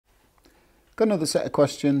Got another set of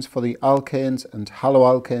questions for the alkanes and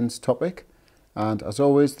haloalkanes topic, and as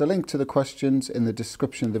always the link to the questions in the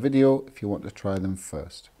description of the video if you want to try them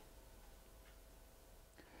first.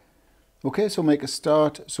 Okay, so make a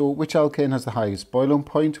start. So which alkane has the highest boiling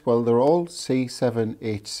point? Well, they're all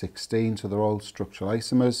C7H16, so they're all structural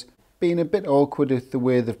isomers. Being a bit awkward with the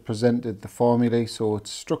way they've presented the formulae, so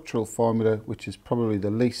it's structural formula, which is probably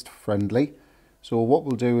the least friendly. So what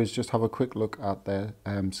we'll do is just have a quick look at their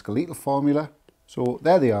skeletal formula. So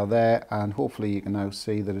there they are there, and hopefully you can now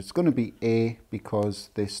see that it's going to be A because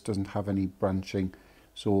this doesn't have any branching.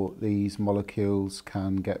 So these molecules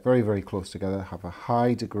can get very, very close together, have a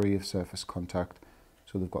high degree of surface contact,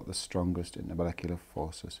 so they've got the strongest intermolecular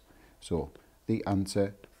forces. So the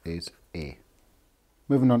answer is A.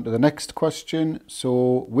 Moving on to the next question.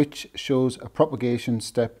 So which shows a propagation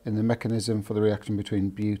step in the mechanism for the reaction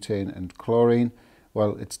between butane and chlorine?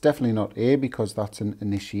 Well, it's definitely not A because that's an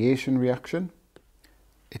initiation reaction.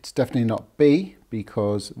 It's definitely not B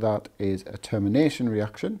because that is a termination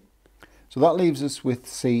reaction. So that leaves us with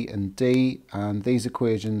C and D, and these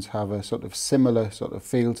equations have a sort of similar sort of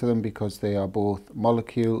feel to them because they are both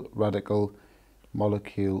molecule, radical,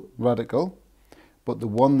 molecule, radical. But the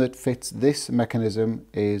one that fits this mechanism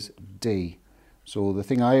is D. So the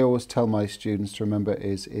thing I always tell my students to remember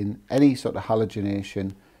is in any sort of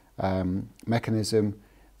halogenation mechanism,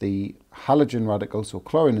 the halogen radical, so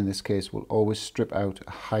chlorine in this case, will always strip out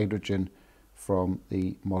a hydrogen from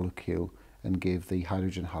the molecule and give the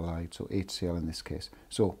hydrogen halide, so HCl in this case.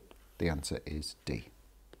 So the answer is D.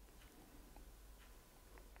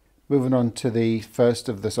 Moving on to the first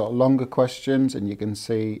of the sort of longer questions, and you can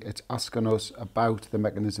see it's asking us about the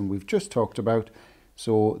mechanism we've just talked about.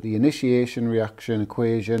 So the initiation reaction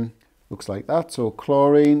equation looks like that. So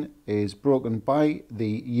chlorine is broken by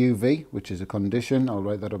the UV, which is a condition. I'll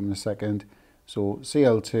write that up in a second. So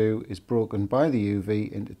Cl2 is broken by the UV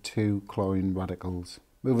into two chlorine radicals.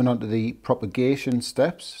 Moving on to the propagation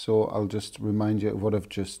steps, so I'll just remind you of what I've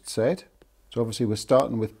just said. So obviously we're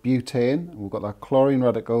starting with butane, and we've got that chlorine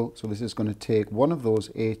radical, so this is going to take one of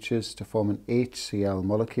those H's to form an HCl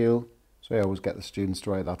molecule. So I always get the students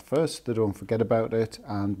to write that first, they don't forget about it,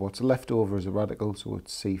 and what's left over is a radical, so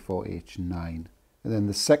it's C4H9. And then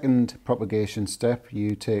the second propagation step,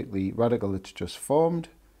 you take the radical that's just formed,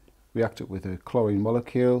 react it with a chlorine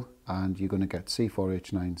molecule, and you're going to get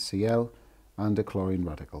C4H9Cl, and a chlorine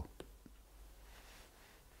radical.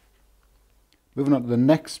 Moving on to the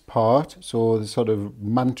next part, so the sort of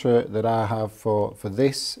mantra that I have for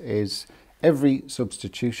this is every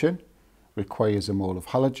substitution requires a mole of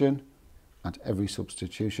halogen, and every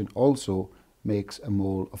substitution also makes a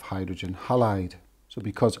mole of hydrogen halide. So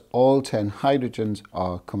because all 10 hydrogens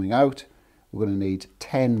are coming out, we're going to need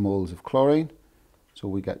 10 moles of chlorine. So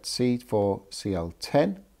we get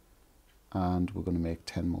C4Cl10, and we're going to make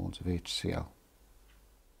 10 moles of HCl.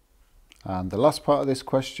 And the last part of this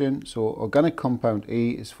question, so organic compound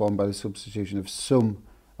E is formed by the substitution of some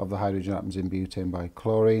of the hydrogen atoms in butane by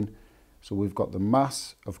chlorine. So we've got the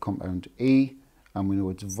mass of compound E, and we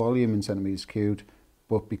know its volume in centimetres cubed,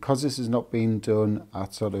 but because this has not been done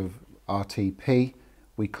at sort of RTP,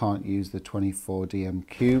 we can't use the 24 dm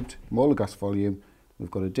cubed molar gas volume.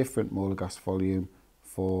 We've got a different molar gas volume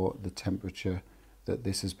for the temperature that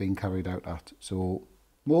this has been carried out at. So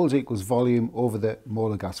moles equals volume over the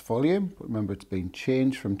molar gas volume, but remember it's been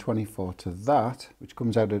changed from 24 to that, which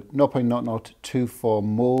comes out at 0.0024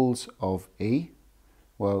 moles of E.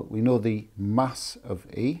 Well, we know the mass of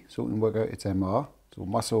E, so we can work out its MR. So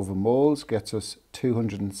mass over moles gets us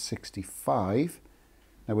 265.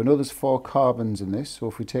 Now we know there's 4 carbons in this, so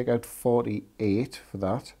if we take out 48 for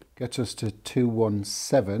that, gets us to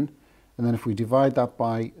 217. And then if we divide that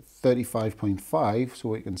by 35.5, so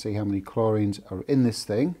we can see how many chlorines are in this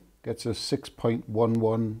thing, gets us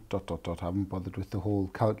 6.11 ... I haven't bothered with the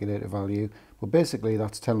whole calculator value, but basically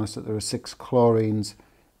that's telling us that there are 6 chlorines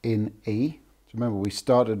in E. So remember, we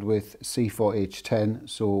started with C4H10,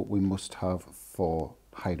 so we must have 4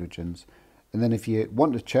 hydrogens. And then if you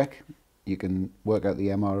want to check, you can work out the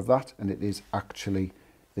MR of that, and it is actually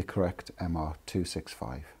the correct MR,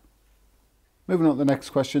 265. Moving on to the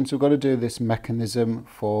next question, so we've got to do this mechanism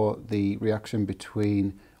for the reaction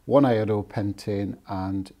between 1-iodopentane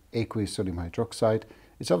and aqueous sodium hydroxide.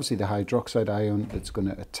 It's obviously the hydroxide ion that's going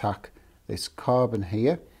to attack this carbon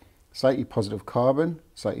here. Slightly positive carbon,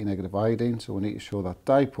 slightly negative iodine, so we need to show that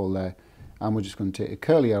dipole there. And we're just going to take a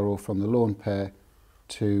curly arrow from the lone pair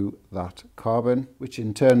to that carbon, which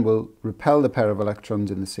in turn will repel the pair of electrons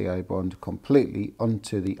in the Ci bond completely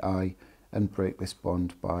onto the I and break this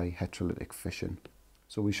bond by heterolytic fission.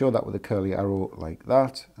 So we show that with a curly arrow like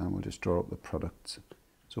that, and we'll just draw up the products.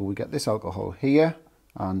 So we get this alcohol here,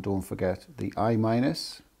 and don't forget the I-,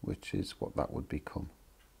 which is what that would become.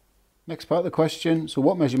 Next part of the question, so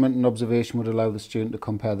what measurement and observation would allow the student to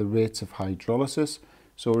compare the rates of hydrolysis?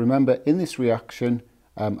 So remember, in this reaction,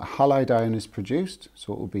 a halide ion is produced,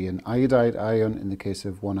 so it will be an iodide ion in the case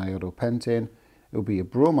of 1-iodopentane. It will be a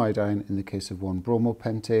bromide ion in the case of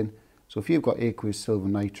 1-bromopentane. So if you've got aqueous silver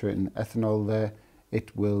nitrate and ethanol there,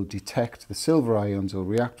 it will detect the silver ions or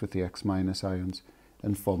react with the X- ions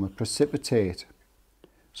and form a precipitate.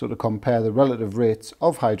 So to compare the relative rates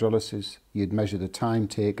of hydrolysis, you'd measure the time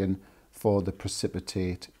taken for the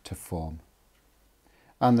precipitate to form.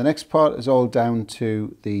 And the next part is all down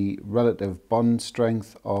to the relative bond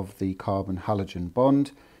strength of the carbon-halogen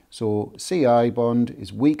bond. So Ci bond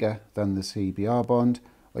is weaker than the Cbr bond,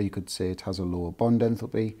 or you could say it has a lower bond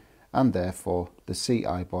enthalpy, and therefore the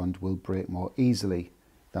Ci bond will break more easily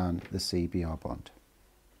than the Cbr bond.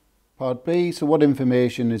 Part B, so what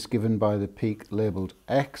information is given by the peak labelled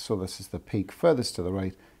X, so this is the peak furthest to the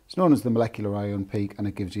right. It's known as the molecular ion peak, and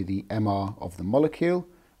it gives you the MR of the molecule.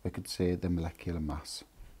 We could say the molecular mass.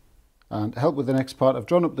 And to help with the next part, I've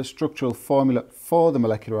drawn up the structural formula for the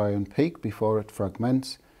molecular ion peak before it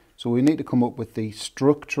fragments. So we need to come up with the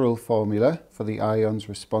structural formula for the ions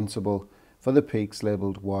responsible for the peaks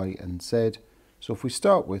labelled Y and Z. So if we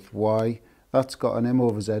start with Y, that's got an M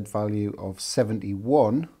over Z value of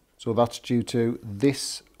 71. So that's due to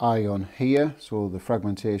this ion here. So the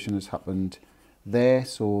fragmentation has happened there.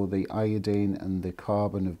 So the iodine and the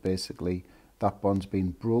carbon have basically, that bond's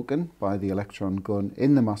been broken by the electron gun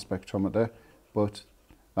in the mass spectrometer, but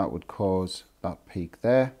that would cause that peak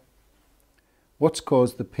there. What's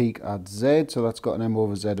caused the peak at Z? So that's got an M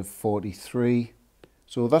over Z of 43.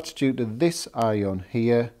 So that's due to this ion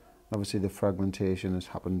here. Obviously the fragmentation has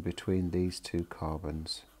happened between these two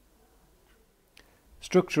carbons.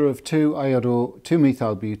 Structure of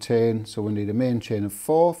 2-methylbutane, so we need a main chain of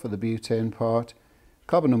 4 for the butane part.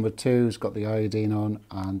 Carbon number 2 has got the iodine on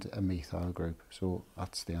and a methyl group, so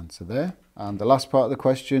that's the answer there. And the last part of the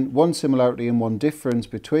question, one similarity and one difference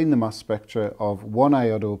between the mass spectra of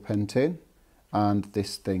 1-iodopentane and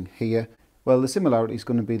this thing here. Well, the similarity is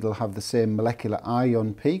going to be they'll have the same molecular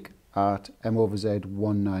ion peak at M over Z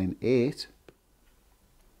 198.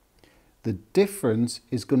 The difference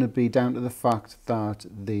is going to be down to the fact that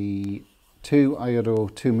the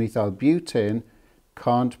 2-iodo-2-methylbutane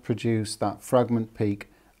can't produce that fragment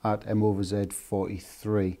peak at M over Z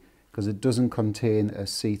 43 because it doesn't contain a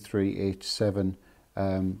C3H7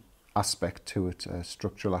 aspect to it, a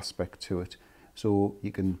structural aspect to it. So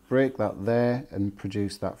you can break that there and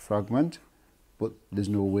produce that fragment, but there's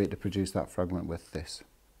no way to produce that fragment with this.